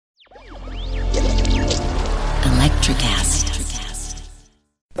Electrocast.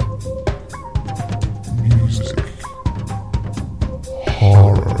 Music,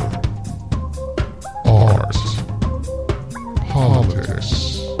 horror, art,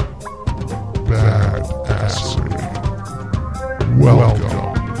 politics, badassery.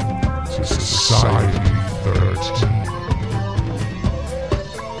 Welcome to Society 13.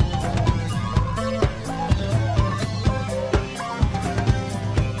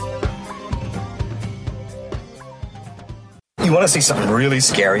 You want to see something really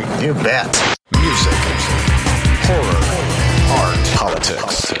scary? You bet. Music, horror, art,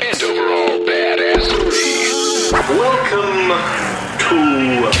 politics, and overall badassery. Welcome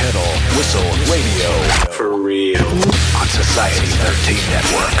to Kettle Whistle Radio. For Real On Society 13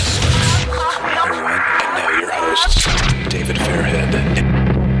 Networks. Everyone, and now your hosts, David Fairhead.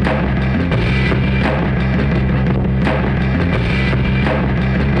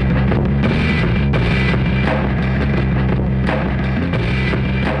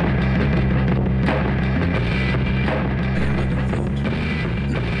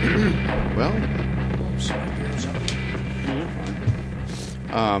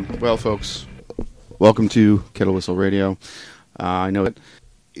 Well, folks, welcome to Kettle Whistle Radio. I know that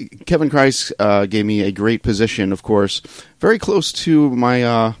Kevin Kreis gave me a great position, of course, very close to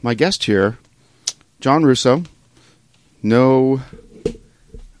my my guest here, John Russo. No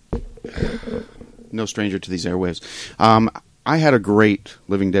stranger to these airwaves. I had a great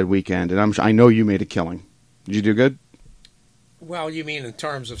Living Dead weekend, and I know you made a killing. Did you do good? Well, you mean in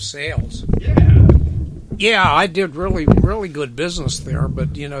terms of sales? Yeah, I did really good business there,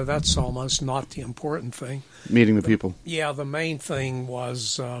 but, you know, that's almost not the important thing. Meeting the people. Yeah, the main thing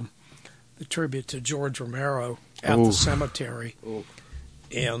was the tribute to George Romero at the cemetery. Ooh.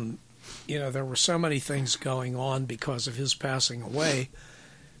 And, you know, there were so many things going on because of his passing away.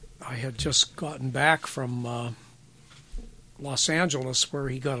 I had just gotten back from Los Angeles, where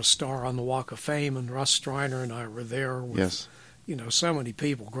he got a star on the Walk of Fame, and Russ Striner and I were there with... Yes. You know, so many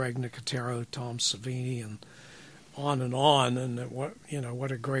people, Greg Nicotero, Tom Savini, and on, and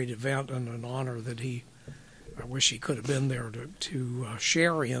what a great event and an honor that I wish he could have been there to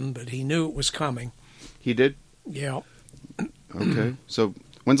share in, but he knew it was coming. He did? Yeah. Okay. So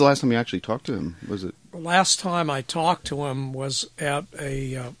when's the last time you actually talked to him? Was it? The last time I talked to him was at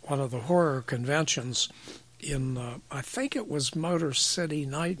one of the horror conventions in, I think it was Motor City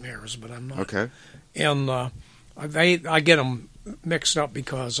Nightmares, but I'm not. Okay. And I get them mixed up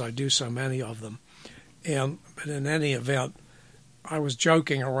because I do so many of them. But in any event, I was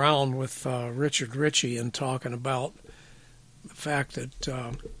joking around with Richard Ritchie and talking about the fact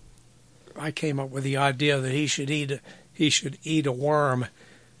that I came up with the idea that he should eat a worm.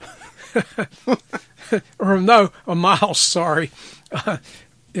 Or no, a mouse, sorry.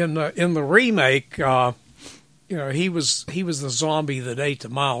 In the remake, you know, he was the zombie that ate the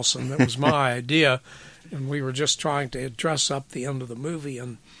mouse, and that was my idea. And we were just trying to dress up the end of the movie,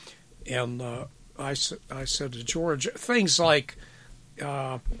 and I said to George things like, you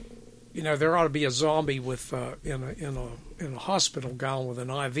know, there ought to be a zombie with in a hospital gown with an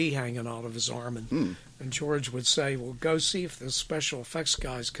IV hanging out of his arm, and George would say, well, go see if the special effects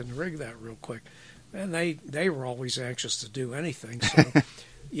guys can rig that real quick, and they were always anxious to do anything. So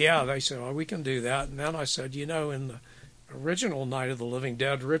yeah, they said, oh, we can do that. And then I said, you know, in the original Night of the Living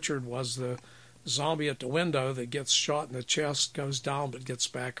Dead, Richard was the zombie at the window that gets shot in the chest, goes down but gets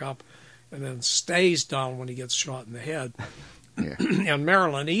back up, and then stays down when he gets shot in the head. Yeah. And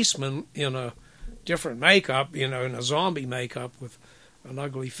Marilyn Eastman, in a different makeup, you know, in a zombie makeup with an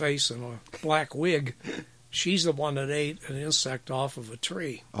ugly face and a black wig, she's the one that ate an insect off of a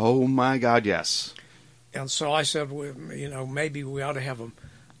tree. Oh, my God, yes. And so I said, well, you know, maybe we ought to have a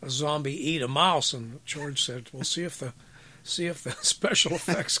zombie eat a mouse. And George said, well, see if the special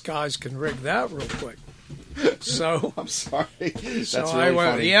effects guys can rig that real quick. So I'm sorry. That's really I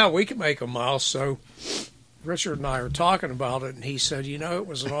went, funny. yeah, we can make a mouse. So Richard and I were talking about it, and he said, you know, it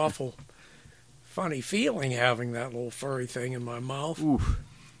was an awful funny feeling having that little furry thing in my mouth. Oof.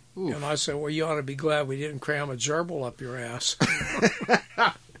 Oof. And I said, well, you ought to be glad we didn't cram a gerbil up your ass.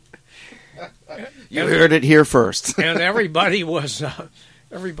 You heard it here first. And everybody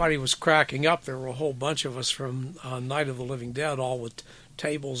was cracking up. There were a whole bunch of us from Night of the Living Dead, all with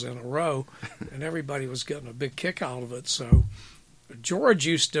tables in a row, and everybody was getting a big kick out of it. So George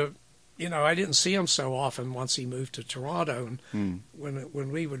used to, you know, I didn't see him so often once he moved to Toronto, and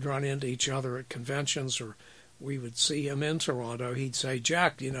when we would run into each other at conventions or we would see him in Toronto, he'd say,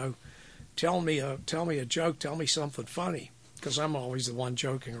 Jack, you know, tell me a joke, tell me something funny, because I'm always the one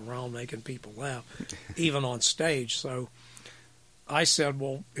joking around making people laugh, even on stage. So I said,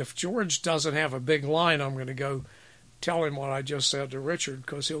 well, if George doesn't have a big line, I'm going to go tell him what I just said to Richard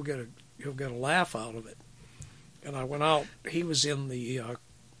because he'll get a laugh out of it. And I went out. He was in the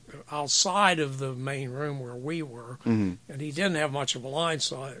outside of the main room where we were, and he didn't have much of a line,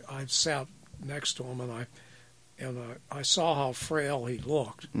 so I sat next to him, and I saw how frail he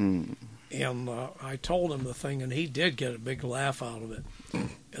looked, and I told him the thing, and he did get a big laugh out of it.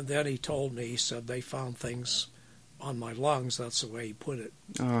 And then he told me, he said, they found things on my lungs. That's the way he put it.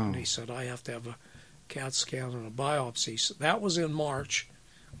 Oh. And he said, I have to have a CAT scan and a biopsy. So that was in March,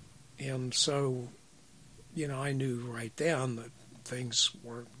 and so, I knew right then that things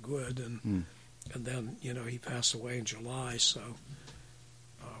weren't good, and then he passed away in July. So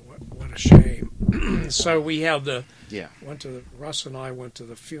what a shame. So we had Russ and I went to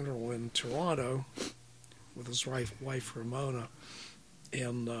the funeral in Toronto with his wife Ramona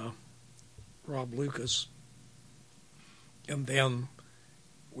and Rob Lucas, and then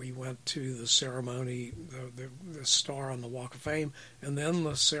we went to the ceremony, the star on the Walk of Fame, and then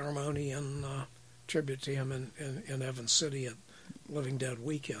the ceremony in tribute to him in Evans City at Living Dead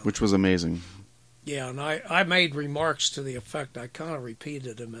weekend. Which was amazing. Yeah, and I made remarks to the effect, I kind of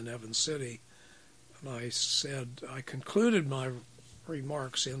repeated them in Evans City, and I said, I concluded my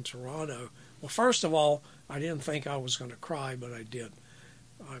remarks in Toronto. Well, first of all, I didn't think I was going to cry, but I did.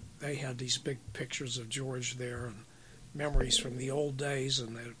 They had these big pictures of George there, and memories from the old days,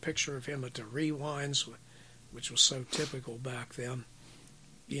 and they had a picture of him at the rewinds, which was so typical back then,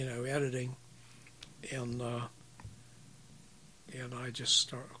 editing. And I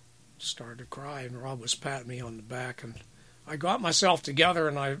just started to cry, and Rob was patting me on the back, and I got myself together,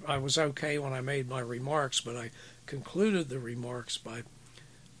 and I was okay when I made my remarks, but I concluded the remarks by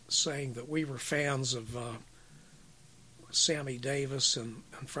saying that we were fans of Sammy Davis and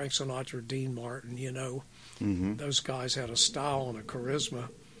Frank Sinatra, Dean Martin. Those guys had a style and a charisma,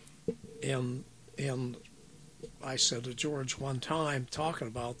 and I said to George one time, talking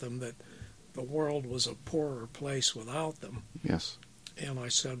about them, that the world was a poorer place without them. Yes. And I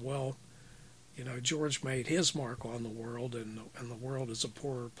said, well, George made his mark on the world, and the world is a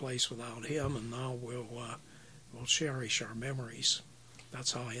poorer place without him, and now we'll cherish our memories.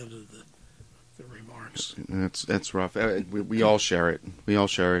 That's how I ended the remarks. That's rough. We all share it.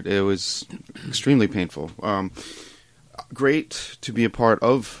 It was extremely painful. Great to be a part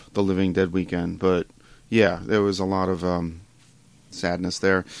of the Living Dead weekend, but yeah, there was a lot of sadness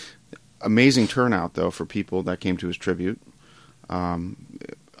there. Amazing turnout, though, for people that came to his tribute.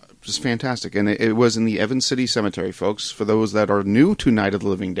 Just fantastic. And it was in the Evans City Cemetery, folks. For those that are new to Night of the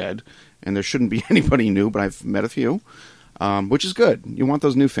Living Dead, and there shouldn't be anybody new, but I've met a few, which is good. You want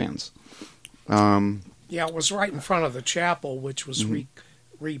those new fans. Yeah, it was right in front of the chapel, which was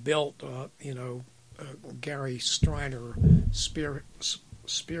rebuilt. Gary Striner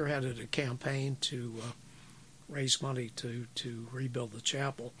spearheaded a campaign to raise money to rebuild the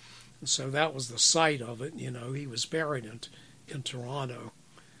chapel. And so that was the site of it. He was buried in Toronto.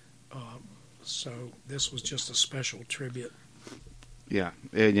 So this was just a special tribute. Yeah.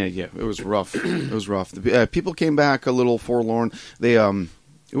 It was rough. It was rough. People came back a little forlorn. They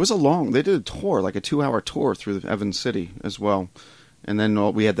did a tour, like a 2-hour tour through Evans City as well. And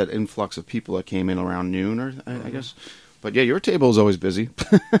then we had that influx of people that came in around noon, I guess. But yeah, your table is always busy.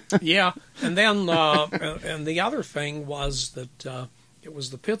 Yeah. And then, and the other thing was that it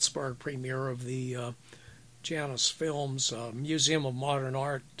was the Pittsburgh premiere of the Janus Films Museum of Modern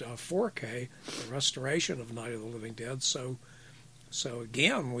Art 4K, the restoration of Night of the Living Dead. So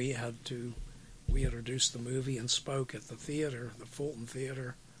again, we introduced the movie and spoke at the theater, the Fulton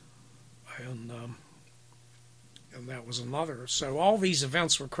Theater, and that was another. So all these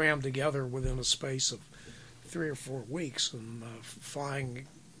events were crammed together within a space of 3 or 4 weeks, and flying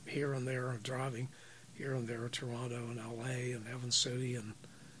here and there, driving here and there, Toronto and L.A. and Evans City and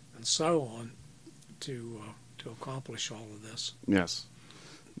so on, to accomplish all of this. Yes,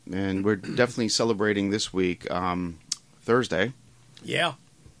 and we're definitely celebrating this week, Thursday. Yeah.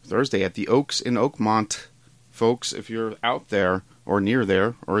 Thursday at the Oaks in Oakmont. Folks, if you're out there or near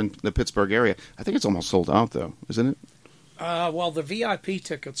there or in the Pittsburgh area, I think it's almost sold out, though, isn't it? Well, the VIP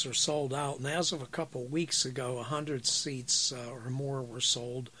tickets are sold out, and as of a couple of weeks ago, 100 seats or more were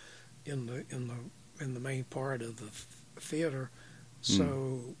sold in the main part of the theater.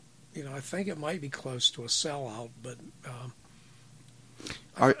 So, I think it might be close to a sellout, but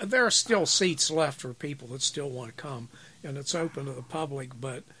there are still seats left for people that still want to come, and it's open to the public.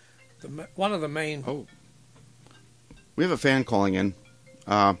 But one of the main... Oh, we have a fan calling in,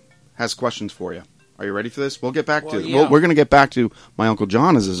 has questions for you. Are you ready for this? We'll get back to it. Yeah. We're going to get back to My Uncle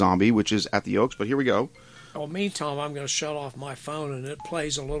John is a Zombie, which is at the Oaks, but here we go. Well, meantime, I'm going to shut off my phone, and it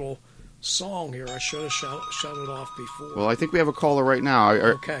plays a little song here. I should have shut it off before. Well, I think we have a caller right now.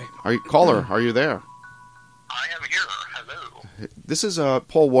 Okay. Caller, are you there? I am here. Hello. This is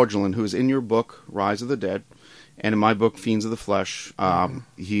Paul Wargelin, who is in your book, Rise of the Dead, and in my book, Fiends of the Flesh.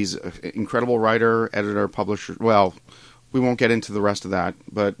 He's an incredible writer, editor, publisher. Well, we won't get into the rest of that,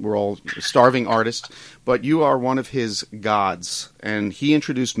 but we're all starving artists. But you are one of his gods, and he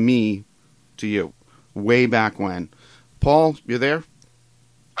introduced me to you way back when. Paul, you there?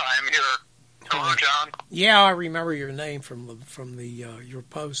 I'm here. Hello, John. Yeah, I remember your name from your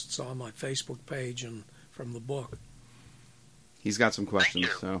posts on my Facebook page and from the book. He's got some questions,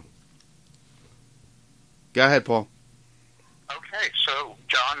 you. so go ahead, Paul. Okay, so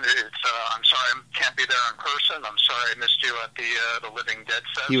John, I'm sorry I can't be there in person. I'm sorry I missed you at the Living Dead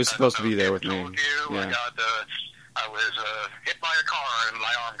Fest. He was supposed to be there with me. I Yeah. I was hit by a car and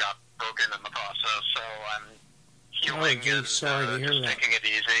my arm got broken in the process. So I'm healing and sorry to hear just that. taking it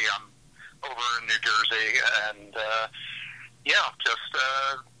easy. I'm over in New Jersey and just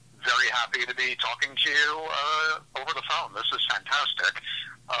very happy to be talking to you over the phone. This is fantastic.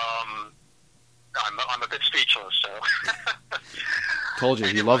 I'm a bit speechless, so. Told you,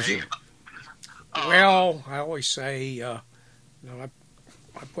 he loves you. Well, I always say, I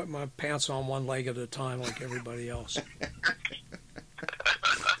put my pants on one leg at a time like everybody else. That's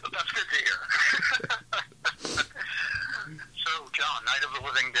good to hear. So, John, Night of the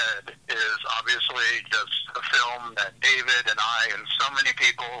Living Dead is obviously just a film that David and I and so many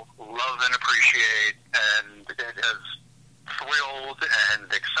people love and appreciate, and it has thrilled and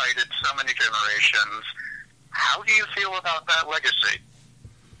excited so many generations. How do you feel about that legacy?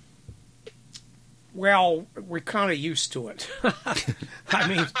 Well, we're kind of used to it. I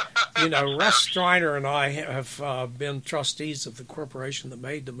mean, Russ Streiner and I have been trustees of the corporation that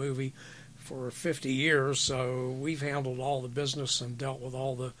made the movie for 50 years, so we've handled all the business and dealt with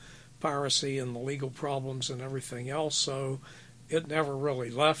all the piracy and the legal problems and everything else, so it never really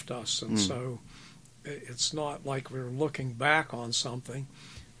left us, and so it's not like we're looking back on something.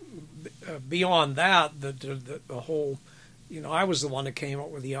 Beyond that, the whole, I was the one that came up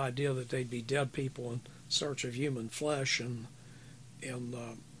with the idea that they'd be dead people in search of human flesh and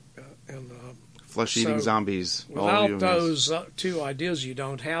Flesh-eating zombies. Without those two ideas, you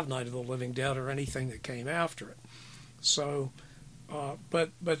don't have Night of the Living Dead or anything that came after it. So,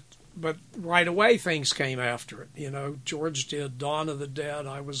 but right away things came after it. George did Dawn of the Dead.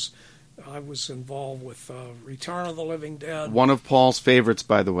 I was involved with Return of the Living Dead. One of Paul's favorites,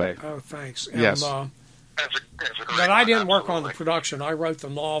 by the way. Oh, thanks. Yes. But I didn't work on the production. I wrote the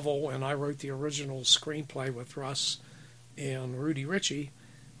novel, and I wrote the original screenplay with Russ and Rudy Ritchie.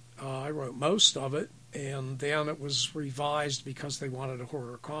 I wrote most of it, and then it was revised because they wanted a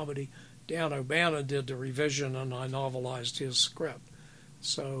horror comedy. Dan O'Bannon did the revision, and I novelized his script.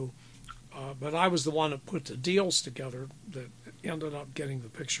 So, but I was the one that put the deals together that ended up getting the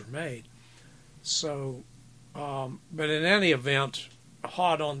picture made. So, but in any event,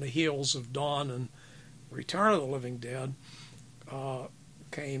 hot on the heels of Dawn and Return of the Living Dead,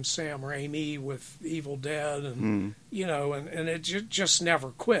 came Sam Raimi with Evil Dead, and and it just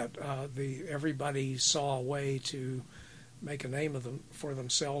never quit. Everybody saw a way to make a name of them for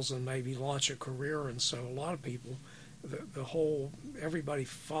themselves and maybe launch a career, and so a lot of people, everybody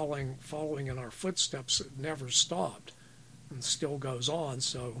following in our footsteps, it never stopped and still goes on.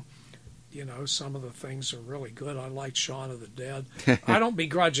 So, some of the things are really good. I like Shaun of the Dead. I don't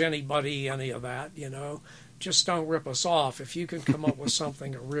begrudge anybody any of that, Just don't rip us off. If you can come up with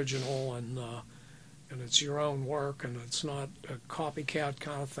something original and it's your own work and it's not a copycat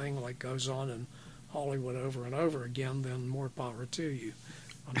kind of thing like goes on in Hollywood over and over again, then more power to you.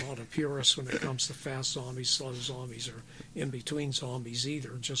 I'm not a purist when it comes to fast zombies, slow zombies, or in-between zombies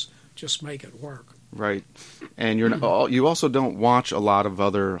either. Just make it work. Right. And you also don't watch a lot of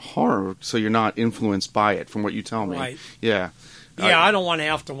other horror, so you're not influenced by it, from what you tell me. Right. Yeah. Yeah, I don't want to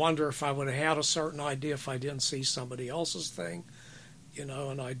have to wonder if I would have had a certain idea if I didn't see somebody else's thing,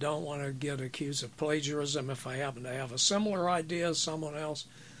 and I don't want to get accused of plagiarism if I happen to have a similar idea as someone else.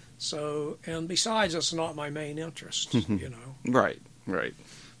 So, and besides, it's not my main interest, Right.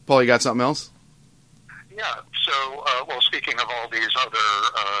 Paul, you got something else? Yeah, so, speaking of all these other,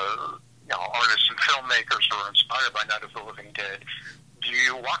 artists and filmmakers who are inspired by Night of the Living Dead, do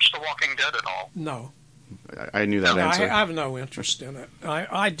you watch The Walking Dead at all? No. I knew that answer. I have no interest in it.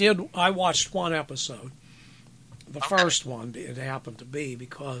 I watched one episode. The first one, it happened to be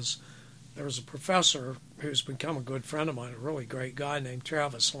because there was a professor who's become a good friend of mine, a really great guy named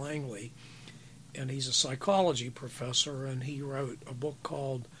Travis Langley, and he's a psychology professor, and he wrote a book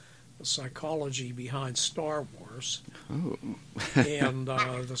called the psychology behind Star Wars. Oh. And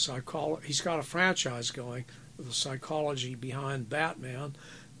he's got a franchise going with the psychology behind Batman,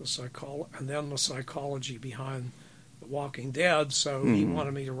 and then the psychology behind The Walking Dead. So he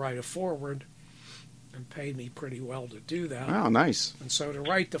wanted me to write a foreword, and paid me pretty well to do that. Oh, nice. And so to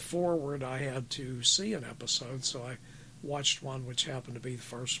write the foreword, I had to see an episode. So I watched one, which happened to be the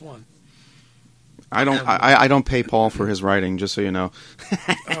first one. I don't pay Paul for his writing, just so you know.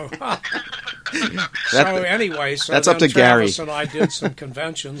 That's up to Travis Gary. and I did some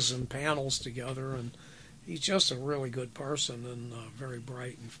conventions and panels together, and he's just a really good person and very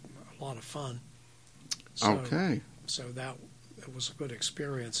bright and a lot of fun. So, Okay. So it was a good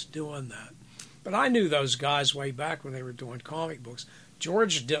experience doing that. But I knew those guys way back when they were doing comic books.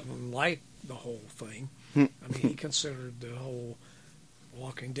 George didn't like the whole thing. I mean, he considered the whole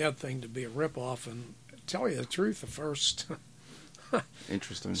Walking Dead thing to be a ripoff. And to tell you the truth, the first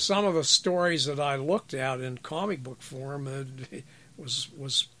Interesting. some of the stories that I looked at in comic book form it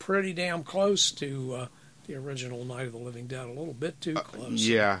was pretty damn close to the original Night of the Living Dead. A little bit too close.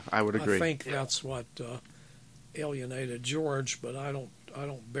 Yeah, I would agree. I think that's what alienated George, but I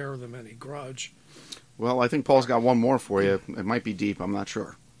don't bear them any grudge. Well, I think Paul's got one more for you. It might be deep. I'm not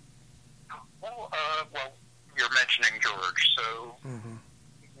sure. Well, you're mentioning George, so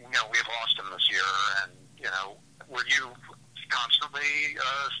we've lost him this year, and were you constantly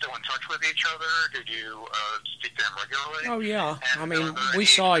still in touch with each other? Did you speak to him regularly? Oh yeah, And I mean are there we any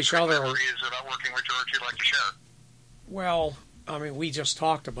saw each specific other. Memories about working with George you'd like to share? Well, I mean we just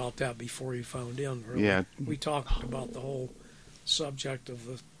talked about that before he phoned in. Really. Yeah. We talked about the whole subject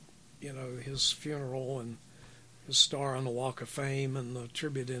of his funeral and his star on the Walk of Fame and the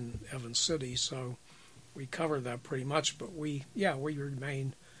tribute in Evans City. So we covered that pretty much. But we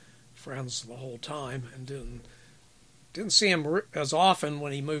remained friends the whole time and didn't see him as often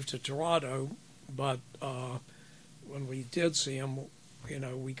when he moved to Toronto. But when we did see him,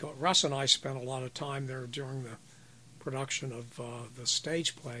 Russ and I spent a lot of time there during the production of the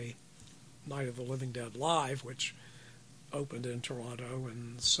stage play Night of the Living Dead Live, which opened in Toronto,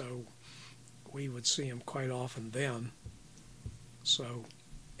 and so we would see him quite often then. So,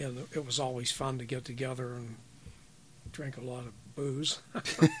 and it was always fun to get together and drink a lot of booze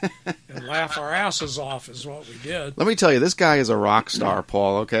and laugh our asses off is what we did. Let me tell you, this guy is a rock star,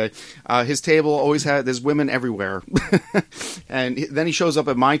 Paul, okay? His table always there's women everywhere. And then he shows up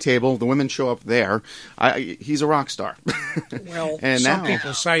at my table, the women show up there. He's a rock star. Well, and some now,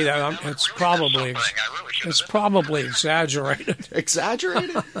 people say that. It's probably exaggerated.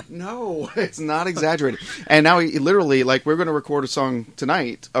 Exaggerated? No, it's not exaggerated. And now he literally, we're going to record a song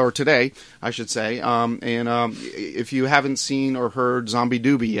tonight, or today, I should say. If you haven't seen or heard Zombie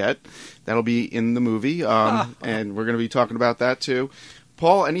Doobie yet, that'll be in the movie. And we're going to be talking about that too.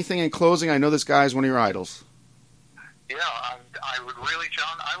 Paul, anything in closing? I know this guy is one of your idols. Yeah, I would really,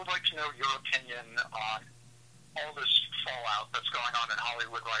 John, I would like to know your opinion on all this fallout that's going on in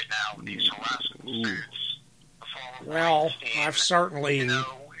Hollywood right now with these harassment suits. The fall of Well, Weinstein. I've certainly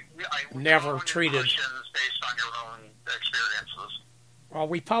never treated. Based on your own experiences. Well,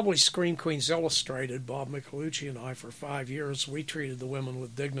 we published Scream Queens Illustrated, Bob Michelucci and I, for 5 years. We treated the women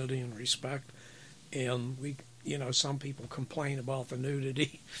with dignity and respect, and some people complain about the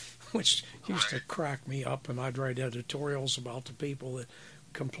nudity, which used to crack me up, and I'd write editorials about the people that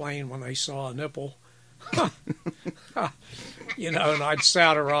complain when they saw a nipple. And I'd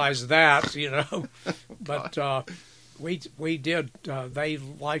satirize that, but we did. They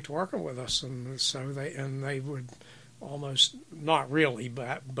liked working with us, and so they would almost not really,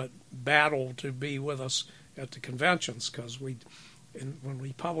 but battle to be with us at the conventions because when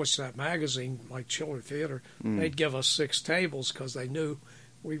we published that magazine, like Chiller Theater, they'd give us 6 tables because they knew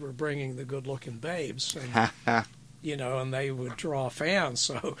we were bringing the good-looking babes, and, and they would draw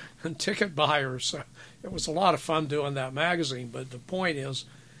fans, and ticket buyers. So it was a lot of fun doing that magazine. But the point is,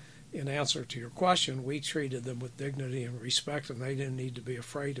 in answer to your question, we treated them with dignity and respect, and they didn't need to be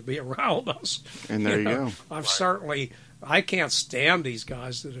afraid to be around us. And there you go. I can't stand these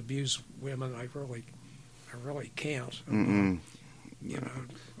guys that abuse women. I really can't.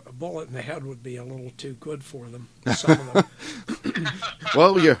 A bullet in the head would be a little too good for them. Some of them.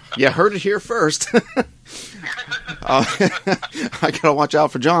 Well, you heard it here first. I gotta watch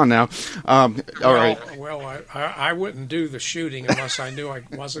out for John now. All right. Well, I wouldn't do the shooting unless I knew I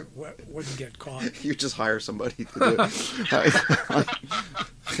wouldn't get caught. You just hire somebody to do it.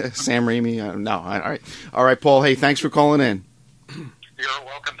 Sam Raimi. No. All right, Paul. Hey, thanks for calling in. You're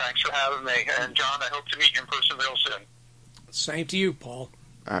welcome. Thanks for having me. And John, I hope to meet you in person real soon. Same to you, Paul.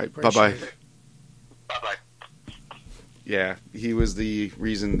 All right. Appreciate Bye-bye. Bye-bye. Yeah, he was the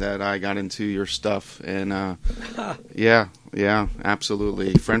reason that I got into your stuff, and yeah,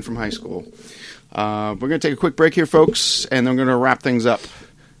 absolutely, friend from high school. We're going to take a quick break here, folks, and then we're going to wrap things up.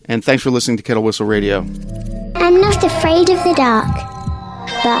 And thanks for listening to Kettle Whistle Radio. I'm not afraid of the dark,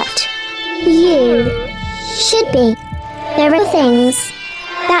 but you should be. There are things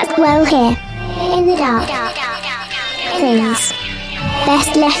that dwell here in the dark. Things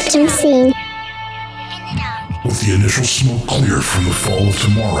best left unseen. With the initial smoke cleared from the fall of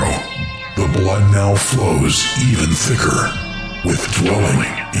tomorrow, the blood now flows even thicker with dwelling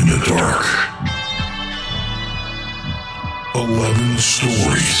in the dark. 11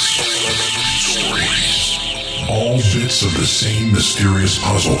 stories. All bits of the same mysterious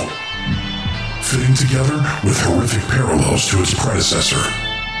puzzle, fitting together with horrific parallels to its predecessor.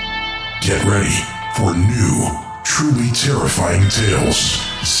 Get ready for new, truly terrifying tales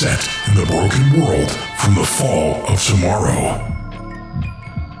set in the broken world from the fall of tomorrow.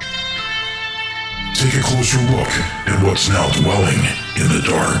 Take a closer look at what's now dwelling in the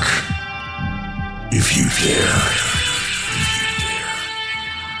dark. If you dare.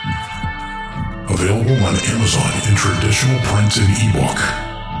 Available on Amazon in traditional print and ebook.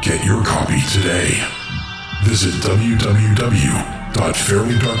 Get your copy today. Visit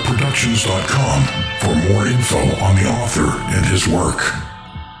www.fairlydarkproductions.com for more info on the author and his work.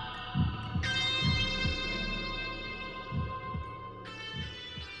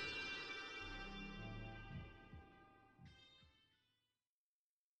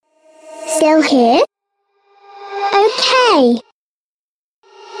 Still here? Okay.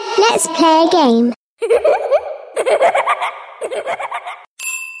 Let's play a game.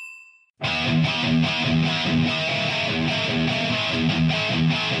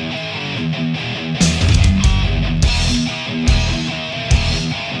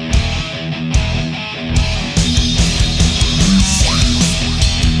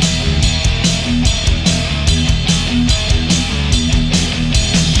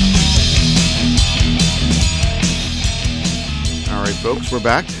 All right, folks, we're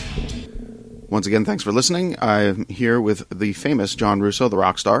back. Once again, thanks for listening. I'm here with the famous John Russo, the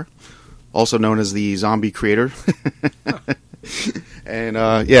rock star, also known as the zombie creator. And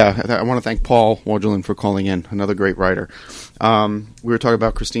I want to thank Paul Wardulin for calling in, another great writer. We were talking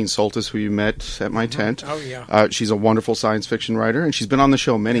about Christine Soltis, who you met at my tent. Oh, yeah. She's a wonderful science fiction writer, and she's been on the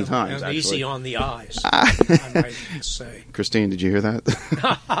show many times, And actually. easy on the eyes, I might say. Christine, did you hear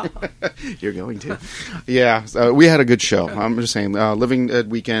that? You're going to. Yeah, we had a good show. I'm just saying, Living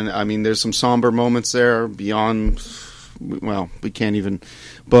Dead Weekend, I mean, there's some somber moments there beyond, well, we can't even,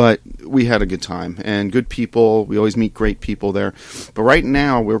 but we had a good time. And good people, we always meet great people there. But right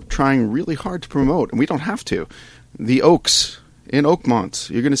now, we're trying really hard to promote, and we don't have to. The Oaks in Oakmont.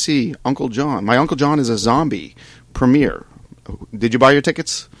 You're going to see Uncle John. My Uncle John is a zombie premiere. Did you buy your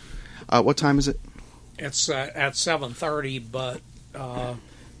tickets? What time is it? It's at 7:30, but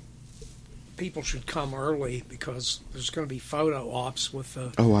people should come early because there's going to be photo ops with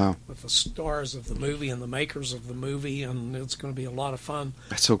the with the stars of the movie and the makers of the movie, and it's going to be a lot of fun.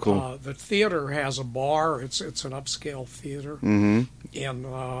 That's so cool. The theater has a bar. It's an upscale theater, Mm-hmm. and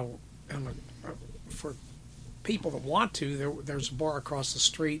for people that want to, there's a bar across the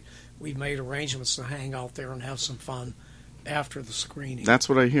street. We've made arrangements to hang out there and have some fun after the screening. That's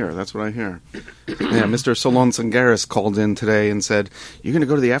what I hear. Yeah, Mr. Solon Sangaris called in today and said, "You going to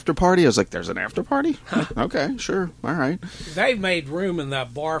go to the after party?" I was like, "There's an after party? Okay, sure. All right." They've made room in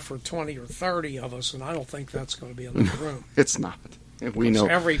that bar for 20 or 30 of us, and I don't think that's going to be enough room. It's not. We know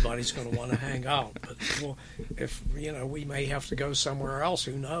everybody's going to want to hang out, but if we may have to go somewhere else.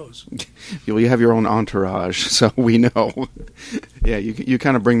 Who knows? You have your own entourage, so we know. Yeah, you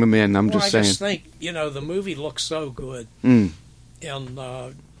kind of bring them in. I just saying. I just think the movie looks so good, and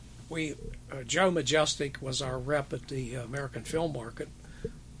Joe Majestic was our rep at the American Film Market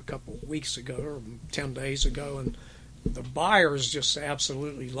a couple of weeks ago or 10 days ago, and the buyers just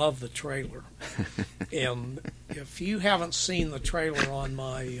absolutely love the trailer. And if you haven't seen the trailer on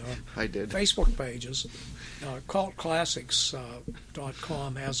my I did. Facebook pages,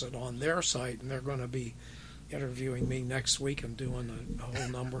 cultclassics.com has it on their site, and they're going to be interviewing me next week and doing a whole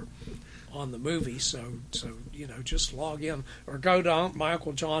number on the movie. So just log in or go to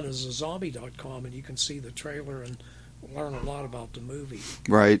myunclejohnisazombie.com and you can see the trailer and learn a lot about the movie.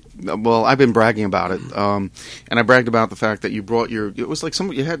 Right. Well, I've been bragging about it, and I bragged about the fact that you brought it was like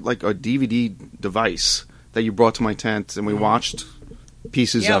you had like a DVD device that you brought to my tent, and we watched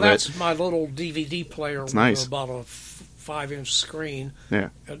pieces of it. Yeah, that's my little DVD player with nice. About a 5-inch screen. Yeah.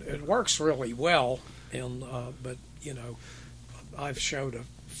 It works really well, and but I've showed a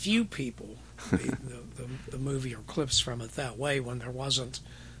few people the movie or clips from it that way when there wasn't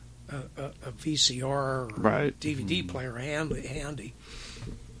a VCR or Right. DVD player handy.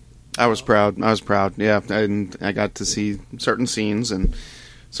 I was proud. Yeah, and I got to see certain scenes and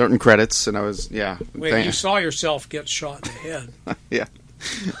certain credits, and I was When you saw yourself get shot in the head. Yeah.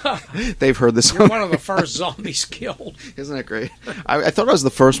 They've heard this. You're one of the first zombies killed. Isn't that great? I thought I was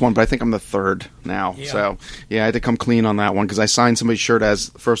the first one, but I think I'm the third now. Yeah. So, I had to come clean on that one because I signed somebody's shirt as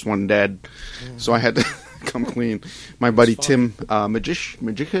the first one dead. So I had to come clean. My buddy funny. Tim,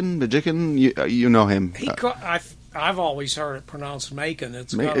 Magician, you know him. I've always heard it pronounced Macon.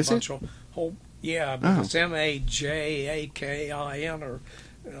 It's got a bunch of whole, but it's Majakin, or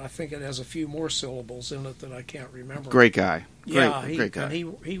I think it has a few more syllables in it that I can't remember. Great guy. Great guy. And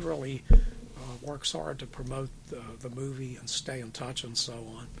he really works hard to promote the movie and stay in touch and so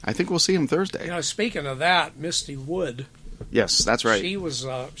on. I think we'll see him Thursday. Speaking of that, Misty Wood. Yes, that's right. She was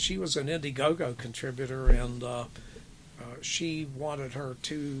an Indiegogo contributor, and she wanted her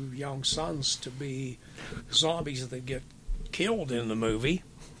two young sons to be zombies that get killed in the movie,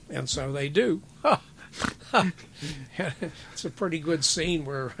 and so they do. It's a pretty good scene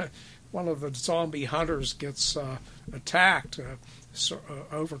where one of the zombie hunters gets attacked,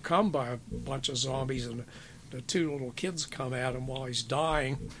 overcome by a bunch of zombies, and the two little kids come at him while he's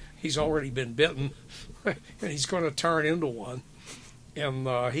dying. He's already been bitten, and he's going to turn into one. And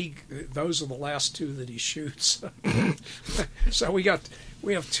those are the last two that he shoots. So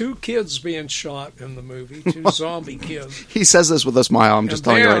we have two kids being shot in the movie, two zombie kids. He says this with a smile. I'm just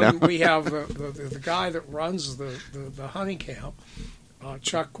telling you right now. We have the guy that runs the hunting camp,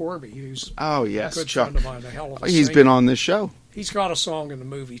 Chuck Corby, who's a good friend of mine, a hell of a He's singer. been on this show. He's got a song in the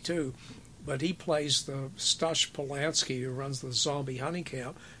movie too, but he plays the Stush Polanski who runs the zombie hunting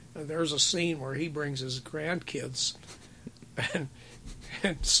camp. And there's a scene where he brings his grandkids, and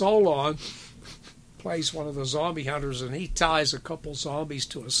Solon plays one of the zombie hunters, and he ties a couple zombies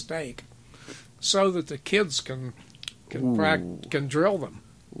to a stake so that the kids can drill them.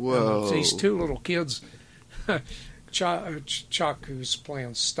 Whoa! And these two little kids, Chuck, who's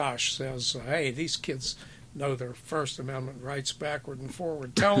playing Stush, says, "Hey, these kids know their First Amendment rights backward and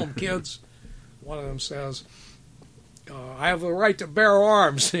forward. Tell them, kids." One of them says, "I have the right to bear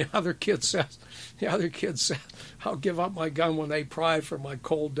arms." The other kid says, "I'll give up my gun when they pry from my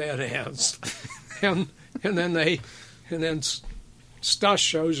cold dead hands." and then Stush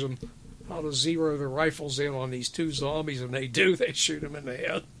shows them how to zero their rifles in on these two zombies, and they do. They shoot them in the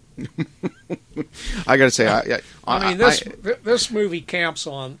head. I got to say, this movie camps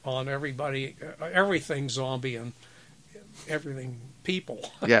on everybody, everything zombie and everything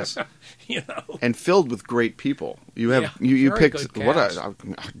people. Yes, and filled with great people. You have you picked what a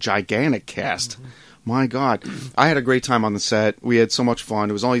gigantic cast. Mm-hmm. My God, I had a great time on the set. We had so much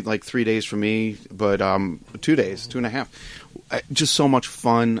fun. It was only like 3 days for me, but 2 days, 2.5. Just so much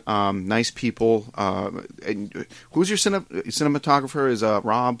fun. Nice people. And who's your cinematographer? Is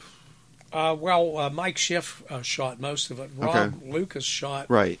Rob? Mike Schiff shot most of it. Rob Lucas shot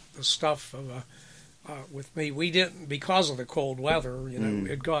the stuff with me. We didn't, because of the cold weather.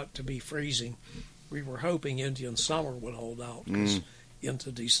 It got to be freezing. We were hoping Indian summer would hold out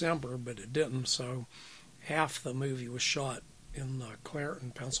into December, but it didn't. So half the movie was shot in Clairton,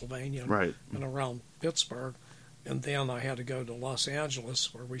 Pennsylvania, and around Pittsburgh. And then I had to go to Los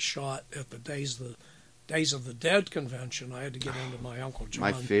Angeles, where we shot at the Days of the Dead convention. I had to get into my Uncle John,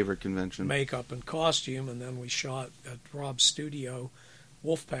 my favorite convention, makeup and costume, and then we shot at Rob's studio,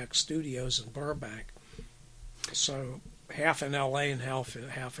 Wolfpack Studios in Burbank. So half in L.A. and half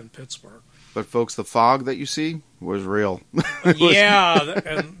in Pittsburgh. But folks, the fog that you see was real.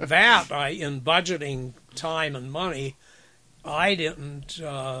 And that in budgeting time and money, I didn't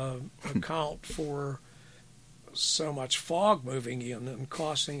account for so much fog moving in and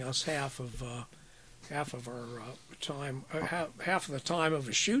costing us half of our time, half of the time of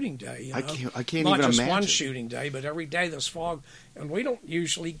a shooting day. I can't Not even imagine. Not just one shooting day, but every day there's fog, and we don't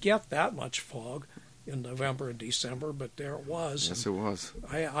usually get that much fog in November and December, but there it was. Yes, it was.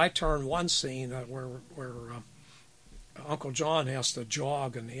 I turned one scene where Uncle John has to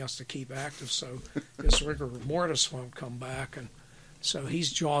jog and he has to keep active, so his rigor mortis won't come back, and so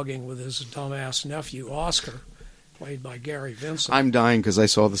he's jogging with his dumbass nephew Oscar, played by Gary Vincent. I'm dying because I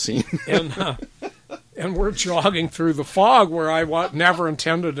saw the scene. And we're jogging through the fog where I never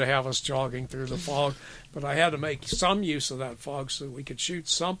intended to have us jogging through the fog, but I had to make some use of that fog so we could shoot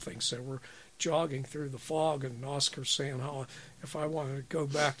something. So we're jogging through the fog, and Oscar's saying how if I want to go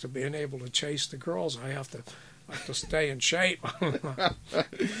back to being able to chase the girls, I have to stay in shape.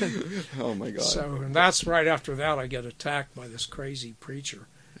 Oh my God! So, and that's right after that I get attacked by this crazy preacher.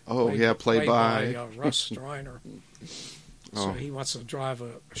 played by Russ Striner. So Oh. he wants to drive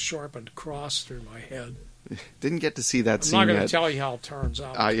a sharpened cross through my head. Didn't get to see that I'm scene not going yet. to tell you how it turns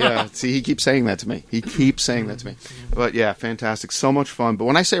out. Yeah, see, he keeps saying that to me. But yeah, fantastic. So much fun. But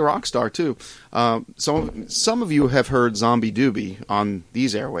when I say rock star, too, some of you have heard Zombie Doobie on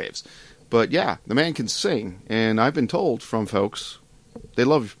these airwaves. But yeah, the man can sing. And I've been told from folks, they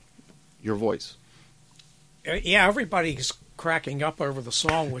love your voice. Yeah, everybody's cracking up over the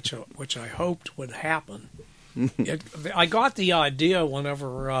song, which I hoped would happen. I got the idea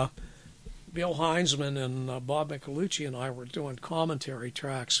whenever Bill Heinzman and Bob Michelucci and I were doing commentary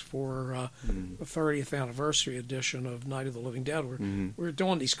tracks for the 30th anniversary edition of Night of the Living Dead. We were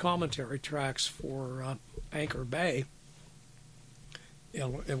doing these commentary tracks for Anchor Bay,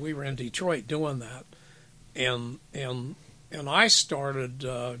 and we were in Detroit doing that, and I started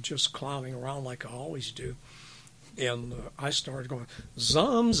just clowning around like I always do. And I started going,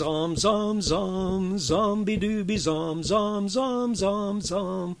 zum, zum, zum, zum, zombie doobie, zum, zum, zum, zum,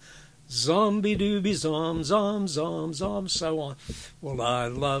 zum, zombie doobie, zum, zum, zum, zum, so on. Well, I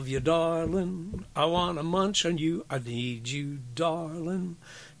love you, darling. I want to munch on you. I need you, darling,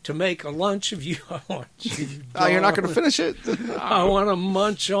 to make a lunch of you. I want you, darling. You're not going to finish it? I want to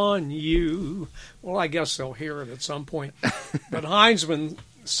munch on you. Well, I guess they'll hear it at some point. But Heinzman,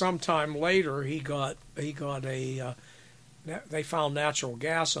 sometime later, he got a. They found natural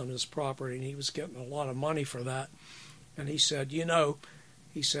gas on his property, and he was getting a lot of money for that. And he said,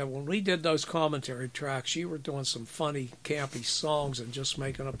 when we did those commentary tracks, you were doing some funny, campy songs and just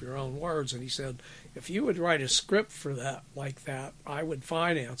making up your own words. And he said, if you would write a script for that like that, I would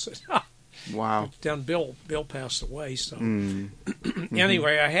finance it. Wow. But then Bill passed away. So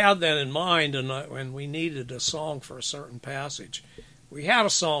anyway, I had that in mind, and we needed a song for a certain passage. We had a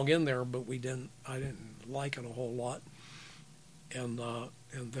song in there, but I didn't like it a whole lot, and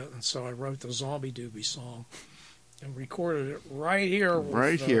so I wrote the Zombie Doobie song, and recorded it right here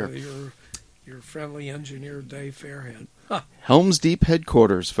with your friendly engineer Dave Fairhead. Helm's Deep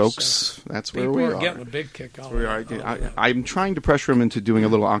headquarters, folks. So, that's where we are. People are getting a big kick out of it. I'm trying to pressure him into doing a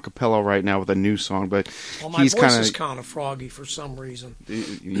little a cappella right now with a new song, but my he's voice is kind of froggy for some reason.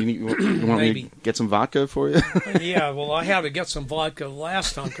 You want me to get some vodka for you? Yeah, well, I had to get some vodka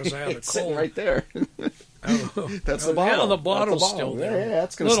last time because I had a It's sitting cold. right there. That's the bottle. Yeah, the bottle's still there. Yeah,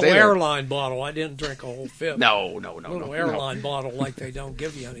 that's going to little stay there. airline bottle. I didn't drink a whole fifth. No. Little airline bottle like they don't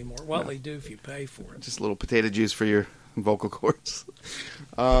give you anymore. Well, they do if you pay for it. Just a little potato juice for your vocal cords.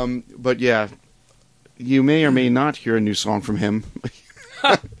 But yeah, you may or may not hear a new song from him,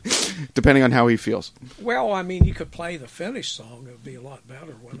 depending on how he feels. Well, I mean, you could play the finished song. It would be a lot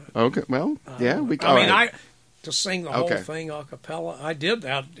better, wouldn't it? Okay, well, yeah. To sing the whole thing a cappella, I did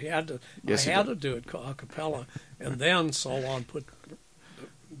that. I had to do it a cappella, and then Solon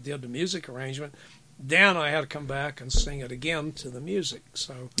did the music arrangement. Then I had to come back and sing it again to the music.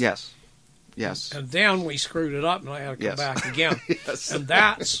 So yes. And then we screwed it up, and I had to come back again. Yes. And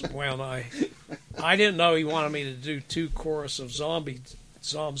that's when I didn't know he wanted me to do 2 choruses of zombie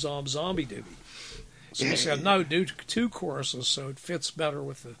doobie. So he said, no, do 2 choruses so it fits better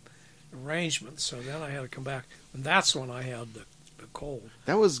with the arrangement. So then I had to come back, and that's when I had the cold.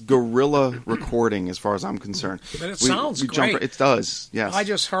 That was guerrilla recording, as far as I'm concerned. But it sounds great. It does, yes. I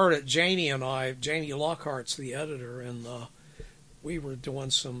just heard it. Janie Lockhart's the editor, and we were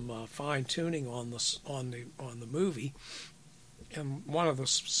doing some fine tuning on the movie. And one of the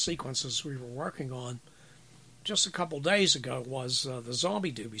sequences we were working on just a couple days ago was the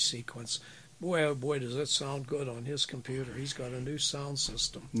Zombie Doobie sequence. Boy, oh boy, does it sound good on his computer. He's got a new sound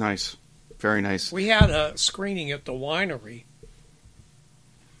system. Nice. Very nice. We had a screening at the winery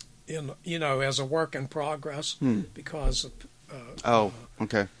as a work in progress because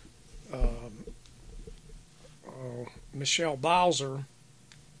okay. Michelle Bowser.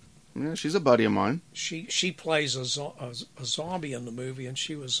 Yeah, she's a buddy of mine. She plays a zombie in the movie, and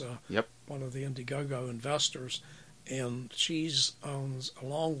she was one of the Indiegogo investors, and she's owns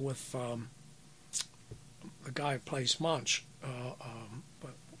along with the guy who plays Munch.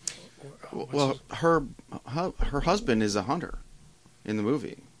 Her husband is a hunter in the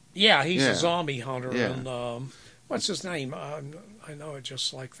movie. Yeah, he's a zombie hunter, Yeah. and what's his name? I know it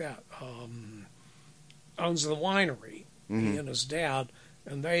just like that. Owns the winery. He and his dad,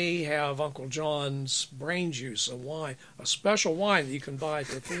 and they have Uncle John's Brain Juice, a special wine that you can buy at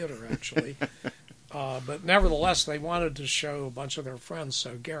the theater, actually. But nevertheless, they wanted to show a bunch of their friends,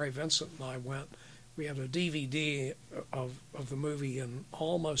 so Gary Vincent and I went. We had a DVD of the movie in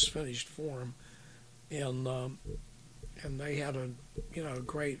almost finished form, and they had a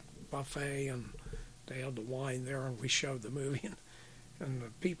great buffet, and they had the wine there, and we showed the movie. And the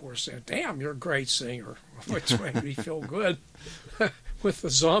people were saying, "Damn, you're a great singer," which made me feel good with the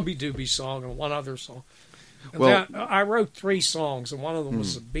Zombie Doobie song and one other song. And Well, then I wrote 3 songs, and one of them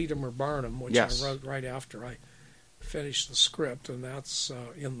was Beat 'em or Burn 'em, which Yes. I wrote right after I finished the script, and that's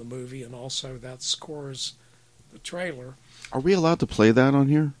in the movie, and also that scores the trailer. Are we allowed to play that on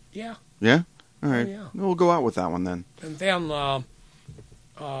here? Yeah. Yeah? All right. yeah. We'll go out with that one then. And then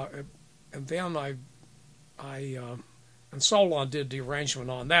and Solon did the arrangement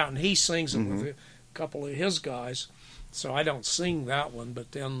on that, and he sings it with a couple of his guys, so I don't sing that one.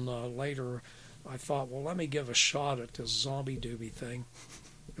 But then later, I thought, well, let me give a shot at this Zombie Doobie thing.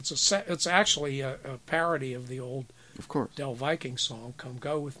 It's actually a parody of the old Of course. Del Viking song, "Come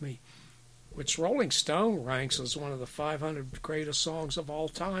Go With Me," which Rolling Stone ranks as one of the 500 greatest songs of all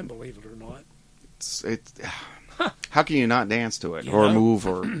time, believe it or not. How can you not dance to it, You or know? move,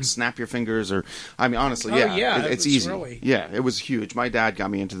 or snap your fingers, or I mean, honestly, Oh, yeah, yeah, it's it was easy. really- Yeah, it was huge. My dad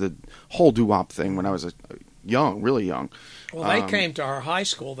got me into the whole doo-wop thing when I was really young. Well, they came to our high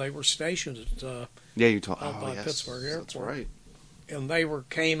school. They were stationed at, Yeah, you told. out by yes, Pittsburgh Airport. That's right. and they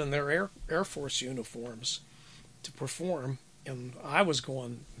came in their Air Force uniforms to perform. And I was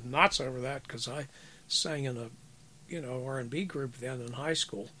going nuts over that because I sang in a, R&B group then in high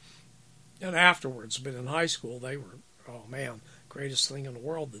school, and afterwards. But in high school, they were, oh man, greatest thing in the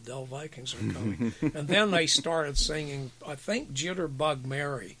world. The Del Vikings are coming, and then they started singing, I think, "Jitterbug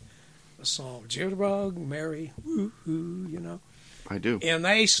Mary," the song "Jitterbug Mary," woo-hoo, I do. And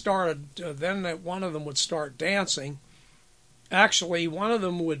they started. Then one of them would start dancing. Actually, one of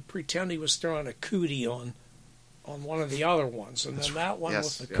them would pretend he was throwing a cootie on one of the other ones, and then that one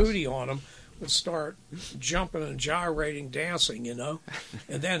with the cootie on him would start jumping and gyrating, dancing, and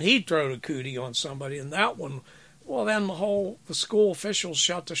then he'd throw the cootie on somebody, and that one, well, then the school officials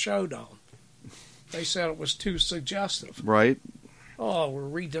shut the show down. They said it was too suggestive. Right. Oh,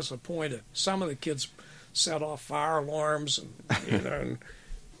 we're disappointed. Some of the kids set off fire alarms, and and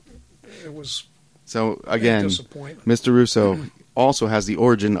it was So again, disappointment. Mr. Russo also has the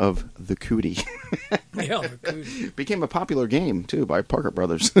origin of the cootie. Yeah, the cootie. Became a popular game too by Parker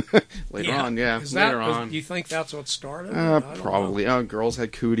Brothers later on. Yeah, Is that, later on. you think that's what started? I don't Probably. know. Girls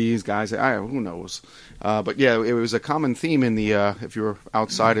had cooties, guys. Who knows? But yeah, it was a common theme in the if you were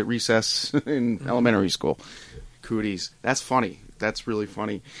outside at recess in elementary school. Cooties. That's funny. That's really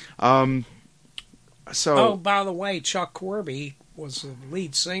funny. Oh, by the way, Chuck Corby was the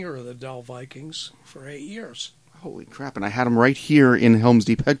lead singer of the Del Vikings for 8 years. Holy crap! And I had him right here in Helm's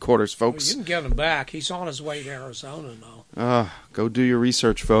Deep headquarters, Well, folks. you can get him back. He's on his way to Arizona now. Go do your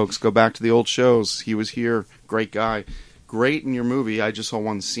research, folks. Go back to the old shows. He was here. Great guy. Great in your movie. I just saw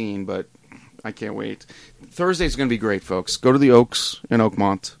one scene, but I can't wait. Thursday's going to be great, folks. Go to the Oaks in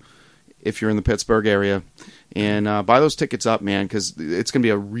Oakmont if you're in the Pittsburgh area. And buy those tickets up, man, because it's going to be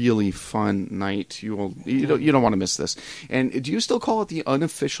a really fun night. You don't want to miss this. And do you still call it the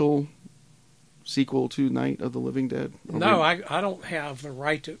unofficial sequel to Night of the Living Dead? No, I don't have the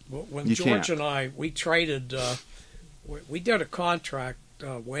right to. When You George can't. and I, we traded, we did a contract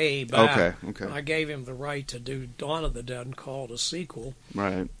way back. Okay. And I gave him the right to do Dawn of the Dead and call it a sequel.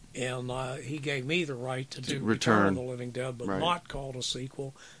 Right. And he gave me the right to do Return. Return of the Living Dead, but Right. not called a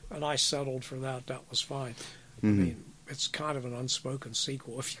sequel. And I settled for that. That was fine. Mm-hmm. I mean, it's kind of an unspoken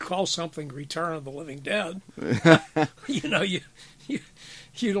sequel. If you call something Return of the Living Dead,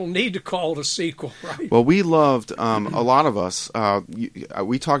 you don't need to call it a sequel, right? Well, we loved, a lot of us,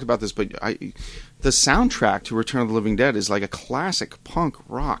 we talked about this, but the soundtrack to Return of the Living Dead is like a classic punk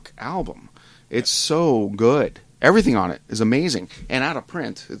rock album. It's so good. Everything on it is amazing. And out of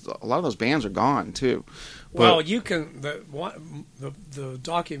print. A lot of those bands are gone, too. Well, you can, the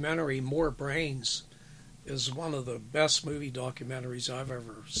documentary More Brains is one of the best movie documentaries I've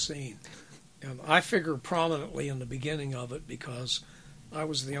ever seen. And I figure prominently in the beginning of it because I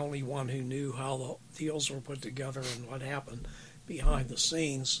was the only one who knew how the deals were put together and what happened behind the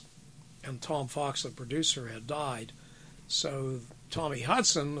scenes. And Tom Fox, the producer, had died. So Tommy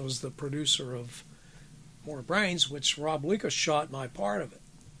Hudson was the producer of More Brains, which Rob Lucas shot my part of it.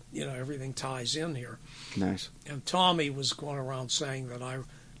 Everything ties in here. Nice. And Tommy was going around saying that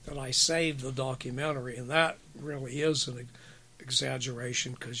I saved the documentary, and that really is an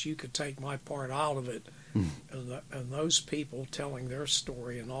exaggeration because you could take my part out of it, and those people telling their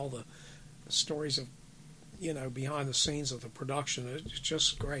story and all the stories of behind the scenes of the production, it's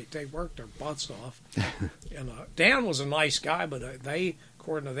just great. They worked their butts off. And Dan was a nice guy, but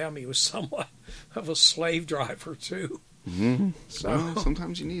according to them, he was somewhat of a slave driver too. Mm-hmm. So well,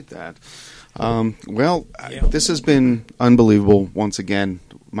 sometimes you need that. Yeah. This has been unbelievable once again.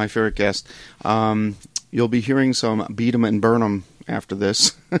 My favorite guest. You'll be hearing some Beat 'em and Burn 'em after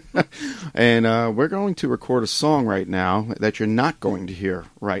this. And we're going to record a song right now that you're not going to hear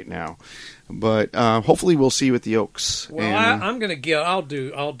right now. But hopefully we'll see you at the Oaks. Well, and, I'm going to I'll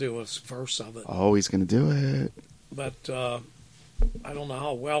do a verse of it. Oh, he's going to do it. But I don't know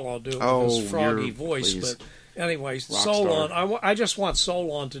how well I'll do it Oh, with this froggy you're- voice. please. But anyways, Rock Solon. star. I just want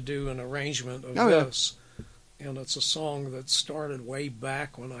Solon to do an arrangement of Oh, yeah. this. And it's a song that started way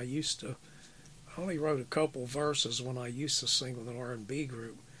back when I only wrote a couple verses when I used to sing with an R&B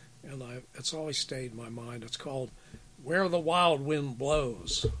group. And it's always stayed in my mind. It's called Where the Wild Wind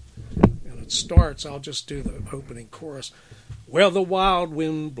Blows. And it starts, I'll just do the opening chorus. Where the wild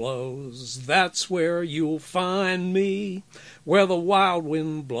wind blows, that's where you'll find me. Where the wild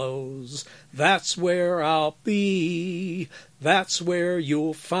wind blows, that's where I'll be. That's where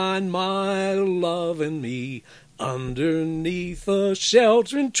you'll find my love and me. Underneath a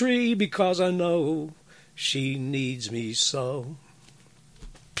sheltering tree, because I know she needs me so.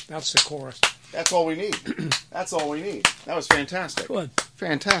 That's the chorus. That's all we need. That's all we need. That was fantastic. Good.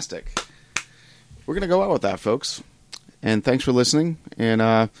 Fantastic. We're going to go out with that, folks. And thanks for listening.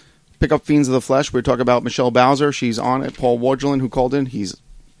 And pick up Fiends of the Flesh. We're talking about Michelle Bowser. She's on it. Paul Wardrelin, who called in, she's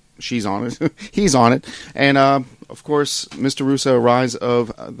on it. He's on it. And, of course, Mr. Russo, Rise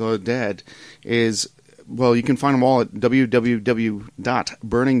of the Dead is... Well, you can find them all at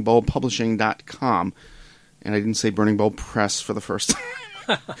www.burningbulbpublishing.com. And I didn't say Burning Bulb Press for the first time.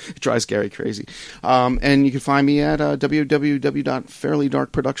 It drives Gary crazy. And you can find me at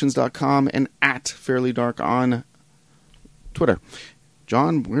www.fairlydarkproductions.com and at fairlydark on Twitter.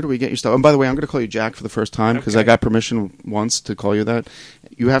 John, where do we get your stuff? And by the way, I'm going to call you Jack for the first time because I got permission once to call you that.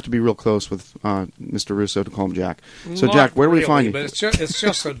 You have to be real close with Mr. Russo to call him Jack. So, Not Jack, where do we really, find you? But it's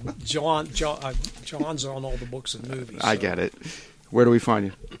just a John's on all the books and movies. I get it. Where do we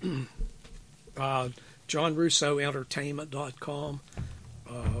find you? JohnRussoEntertainment.com.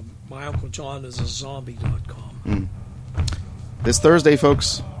 My Uncle John is a zombie.com. This Thursday,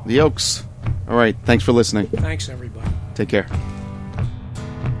 folks, the Oaks. All right, thanks for listening. Thanks, everybody. Take care.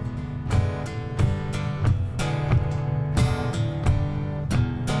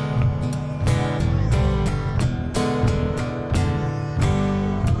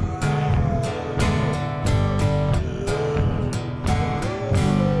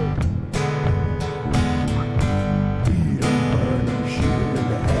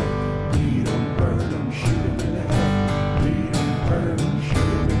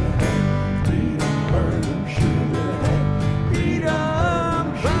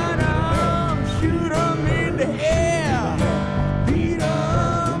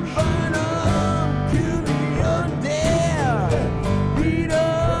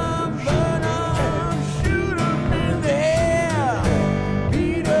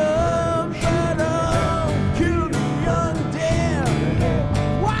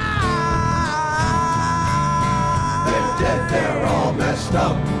 They're all messed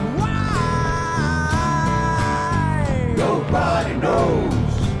up. Nobody knows.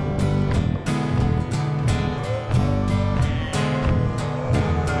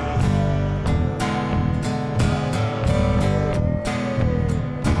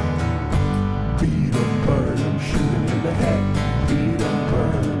 Beat 'em, burn 'em, shoot 'em in the head. Beat 'em,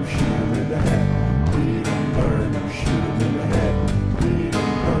 burn 'em, shoot 'em in the head. Beat 'em, burn 'em, shoot 'em in the head. Beat 'em,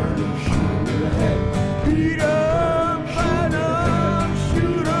 burn 'em, shoot 'em in the head. Beat 'em.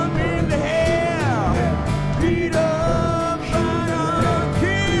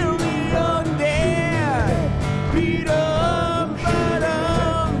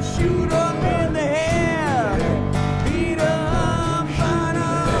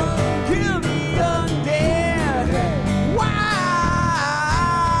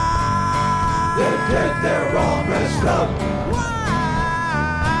 They're all messed up.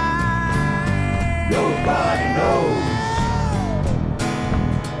 Nobody knows.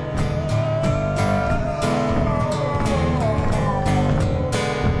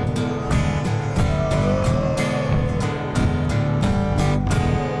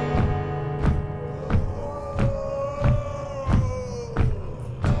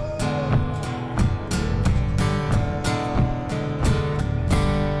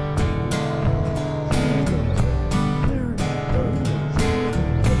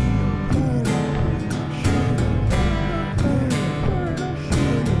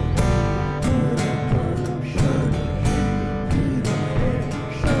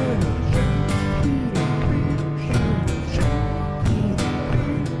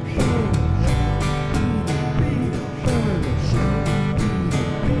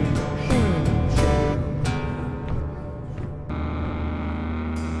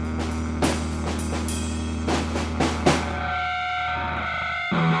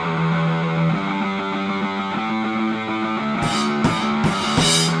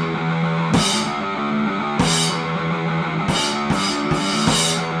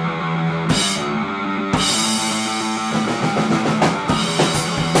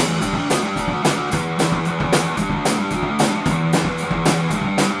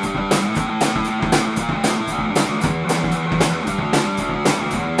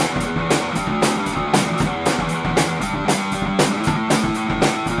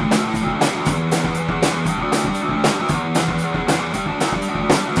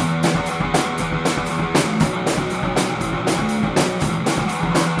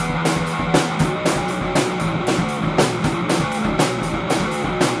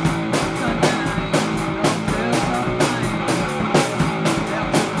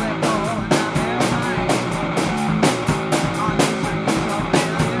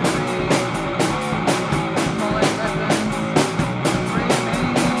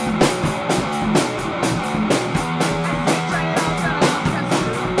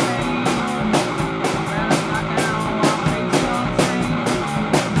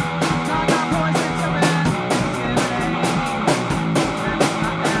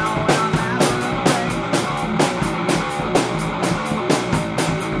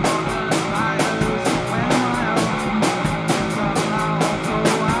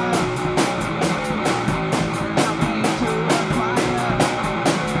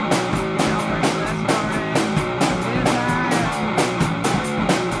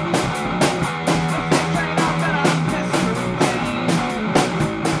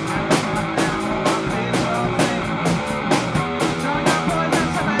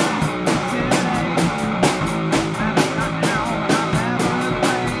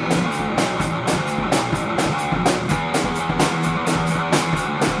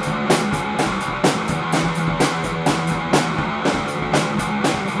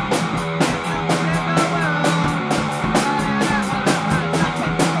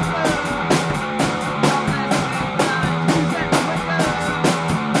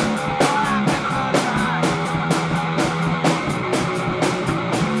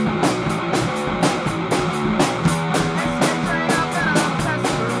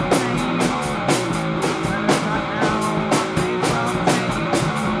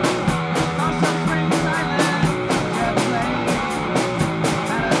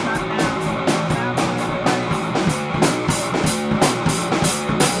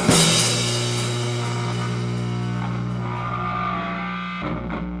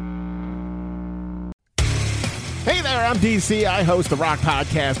 Hey there, I'm DC. I host the rock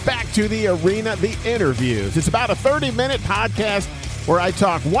podcast, Back to the Arena, The Interviews. It's about a 30-minute podcast where I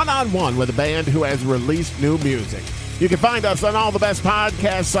talk one-on-one with a band who has released new music. You can find us on all the best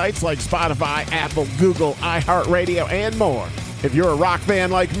podcast sites like Spotify, Apple, Google, iHeartRadio, and more. If you're a rock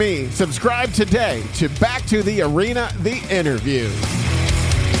fan like me, subscribe today to Back to the Arena, The Interviews.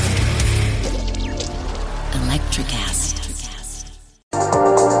 Electricast.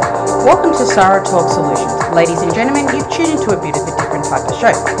 Welcome to Sarah Talk Solutions. Ladies and gentlemen, you've tuned into a bit of a different type of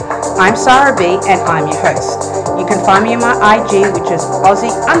show. I'm Sarah B and I'm your host. You can find me on my IG, which is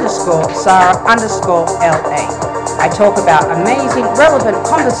Aussie_Sarah_LA. I talk about amazing, relevant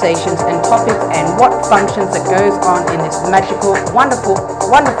conversations and topics and what functions that goes on in this magical, wonderful,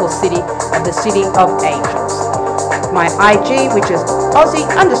 wonderful city of the City of Angels. My IG, which is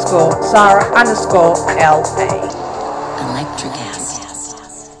Aussie_Sarah_LA.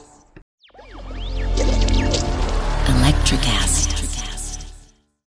 Electricast.